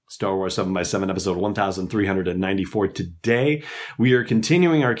Star Wars 7x7, episode 1394. Today, we are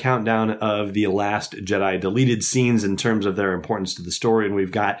continuing our countdown of the Last Jedi deleted scenes in terms of their importance to the story, and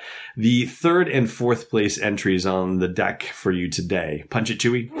we've got the third and fourth place entries on the deck for you today. Punch it,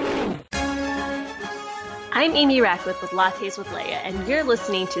 Chewie. I'm Amy Ratcliffe with Lattes with Leia, and you're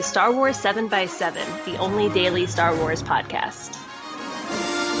listening to Star Wars 7x7, the only daily Star Wars podcast.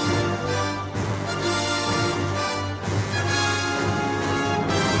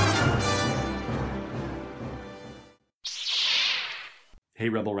 Hey,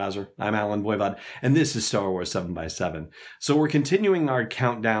 Rebel Rouser. I'm Alan Voivod, and this is Star Wars 7x7. So we're continuing our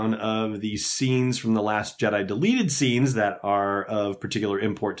countdown of the scenes from The Last Jedi, deleted scenes that are of particular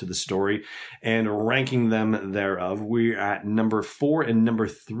import to the story, and ranking them thereof. We're at number 4 and number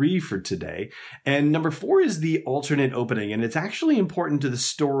 3 for today. And number 4 is the alternate opening, and it's actually important to the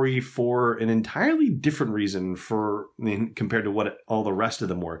story for an entirely different reason compared to what all the rest of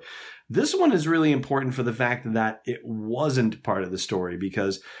them were. This one is really important for the fact that it wasn't part of the story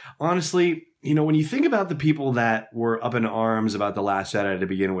because, honestly, when you think about the people that were up in arms about The Last Jedi to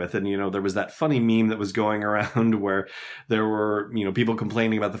begin with, and, there was that funny meme that was going around where there were, people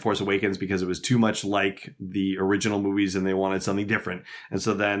complaining about The Force Awakens because it was too much like the original movies and they wanted something different. And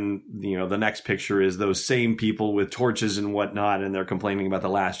so then, the next picture is those same people with torches and whatnot, and they're complaining about The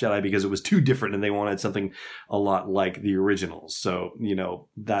Last Jedi because it was too different and they wanted something a lot like the originals. So,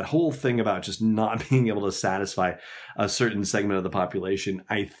 that whole thing about just not being able to satisfy a certain segment of the population,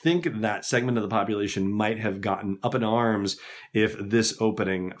 I think that segment of the population might have gotten up in arms if this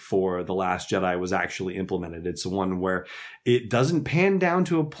opening for The Last Jedi was actually implemented. It's one where it doesn't pan down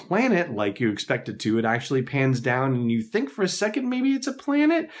to a planet like you expect it to. It actually pans down and you think for a second maybe it's a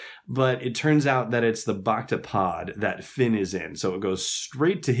planet, but it turns out that it's the Bacta pod that Finn is in. So it goes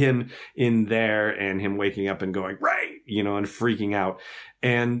straight to him in there and him waking up and going, right, and freaking out.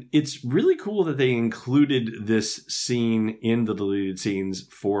 And it's really cool that they included this scene in the deleted scenes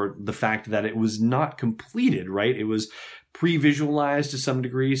for the fact that it was not completed, right? It was pre-visualized to some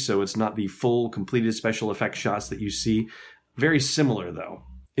degree, so it's not the full completed special effects shots that you see. Very similar, though,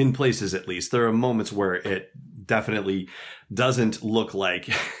 in places at least. There are moments where it definitely doesn't look like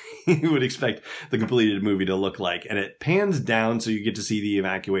you would expect the completed movie to look like. And it pans down so you get to see the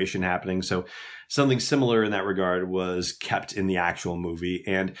evacuation happening. So something similar in that regard was kept in the actual movie.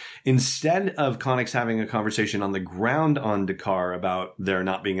 And instead of Connix having a conversation on the ground on D'Qar about there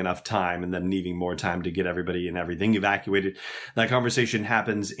not being enough time and them needing more time to get everybody and everything evacuated, that conversation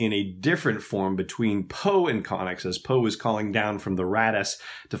happens in a different form between Poe and Connix as Poe is calling down from the Raddus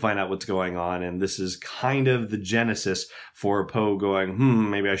to find out what's going on. And this is kind of the genesis for Poe going,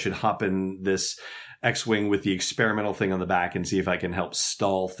 maybe I should hop in this X-Wing with the experimental thing on the back and see if I can help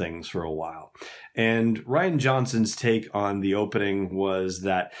stall things for a while. And Rian Johnson's take on the opening was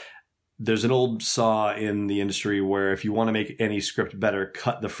that there's an old saw in the industry where if you want to make any script better,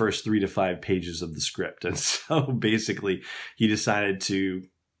 cut the first 3 to 5 pages of the script. And so basically he decided to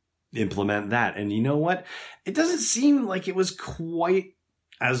implement that. And you know what? It doesn't seem like it was quite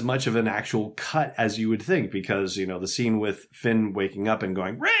as much of an actual cut as you would think, because, the scene with Finn waking up and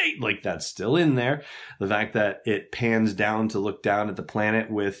going, right, like that's still in there. The fact that it pans down to look down at the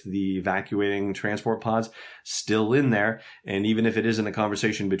planet with the evacuating transport pods still in there. And even if it isn't a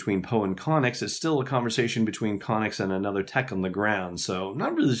conversation between Poe and Connix, it's still a conversation between Connix and another tech on the ground. So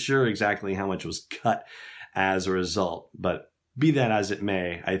not really sure exactly how much was cut as a result, but be that as it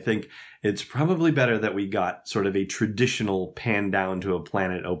may, I think it's probably better that we got sort of a traditional pan down to a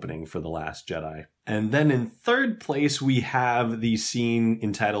planet opening for The Last Jedi. And then in third place, we have the scene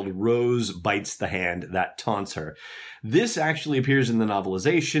entitled Rose Bites the Hand That Taunts Her. This actually appears in the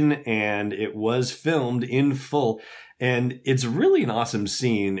novelization, and it was filmed in full. And it's really an awesome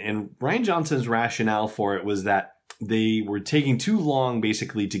scene. And Rian Johnson's rationale for it was that they were taking too long,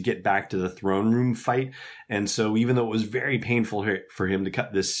 basically, to get back to the throne room fight. And so even though it was very painful for him to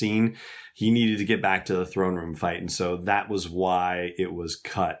cut this scene, he needed to get back to the throne room fight. And so that was why it was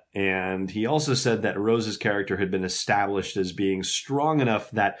cut. And he also said that Rose's character had been established as being strong enough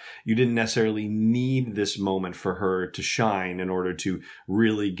that you didn't necessarily need this moment for her to shine in order to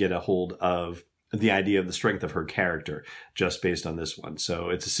really get a hold of the idea of the strength of her character just based on this one. So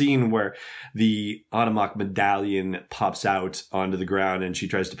it's a scene where the Automac medallion pops out onto the ground and she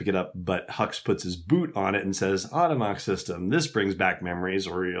tries to pick it up, but Hux puts his boot on it and says, Automac system, this brings back memories.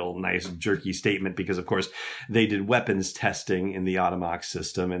 A real nice jerky statement because, of course, they did weapons testing in the Automac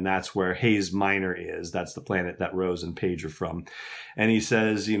system, and that's where Hayes Minor is. That's the planet that Rose and Paige are from. And he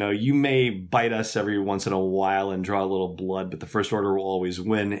says, you may bite us every once in a while and draw a little blood, but the First Order will always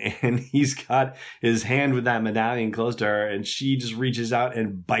win. And he's got his hand with that medallion close to her, and she just reaches out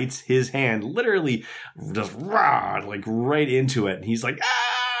and bites his hand, literally just like right into it. And he's like,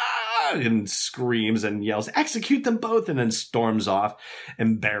 ah, and screams and yells, execute them both, and then storms off,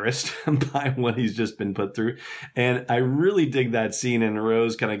 embarrassed by what he's just been put through. And I really dig that scene, and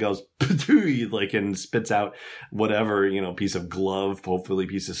Rose kind of goes, like, and spits out whatever, piece of glove, hopefully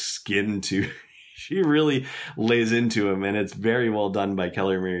piece of skin to... She really lays into him, and it's very well done by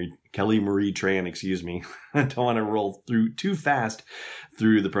Kelly Marie Tran, excuse me. I don't want to roll through too fast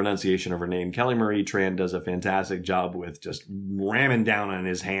through the pronunciation of her name. Kelly Marie Tran does a fantastic job with just ramming down on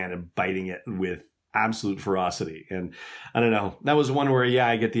his hand and biting it with absolute ferocity. And I don't know, that was one where,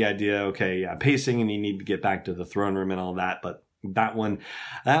 I get the idea. Okay, pacing, and you need to get back to the throne room and all that, but that one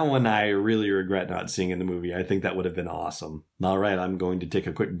I really regret not seeing in the movie. I think that would have been awesome. All right, I'm going to take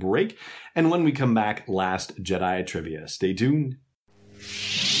a quick break, and when we come back, Last Jedi trivia. Stay tuned.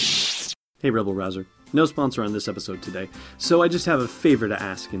 Hey, Rebel Rouser. No sponsor on this episode today, so I just have a favor to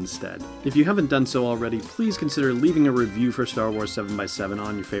ask instead. If you haven't done so already, please consider leaving a review for Star Wars 7x7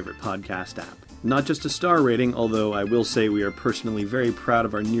 on your favorite podcast app. Not just a star rating, although I will say we are personally very proud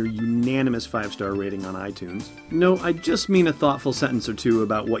of our near unanimous 5-star rating on iTunes. No, I just mean a thoughtful sentence or two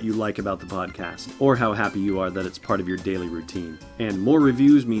about what you like about the podcast, or how happy you are that it's part of your daily routine. And more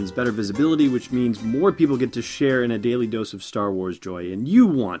reviews means better visibility, which means more people get to share in a daily dose of Star Wars joy, and you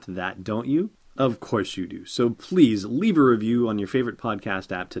want that, don't you? Of course you do. So please leave a review on your favorite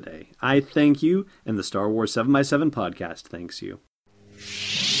podcast app today. I thank you, and the Star Wars 7x7 podcast thanks you.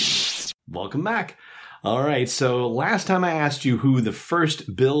 Welcome back. All right, so last time I asked you who the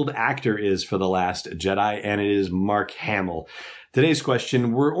first billed actor is for The Last Jedi, and it is Mark Hamill. Today's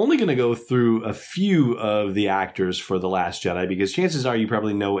question, we're only going to go through a few of the actors for The Last Jedi, because chances are you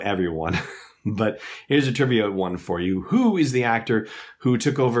probably know everyone. But here's a trivia one for you. Who is the actor who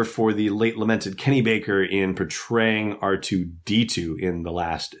took over for the late lamented Kenny Baker in portraying R2-D2 in The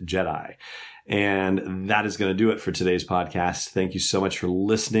Last Jedi? And that is going to do it for today's podcast. Thank you so much for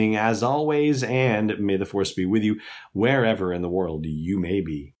listening, as always, and may the Force be with you wherever in the world you may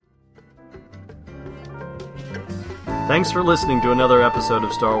be. Thanks for listening to another episode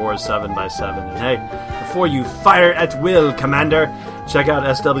of Star Wars 7x7. And hey, before you fire at will, Commander, check out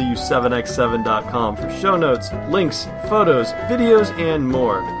SW7x7.com for show notes, links, photos, videos, and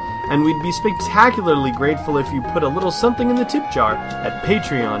more. And we'd be spectacularly grateful if you put a little something in the tip jar at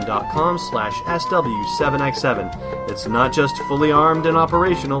patreon.com/SW7x7. It's not just fully armed and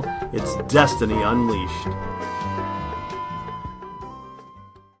operational, it's Destiny Unleashed.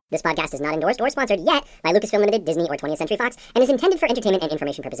 This podcast is not endorsed or sponsored yet by Lucasfilm Limited, Disney, or 20th Century Fox, and is intended for entertainment and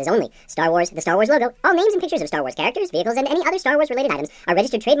information purposes only. Star Wars, the Star Wars logo, all names and pictures of Star Wars characters, vehicles, and any other Star Wars-related items are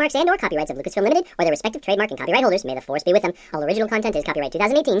registered trademarks and/or copyrights of Lucasfilm Limited or their respective trademark and copyright holders. May the Force be with them. All original content is copyright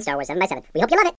 2018 Star Wars 7x7. We hope you love it!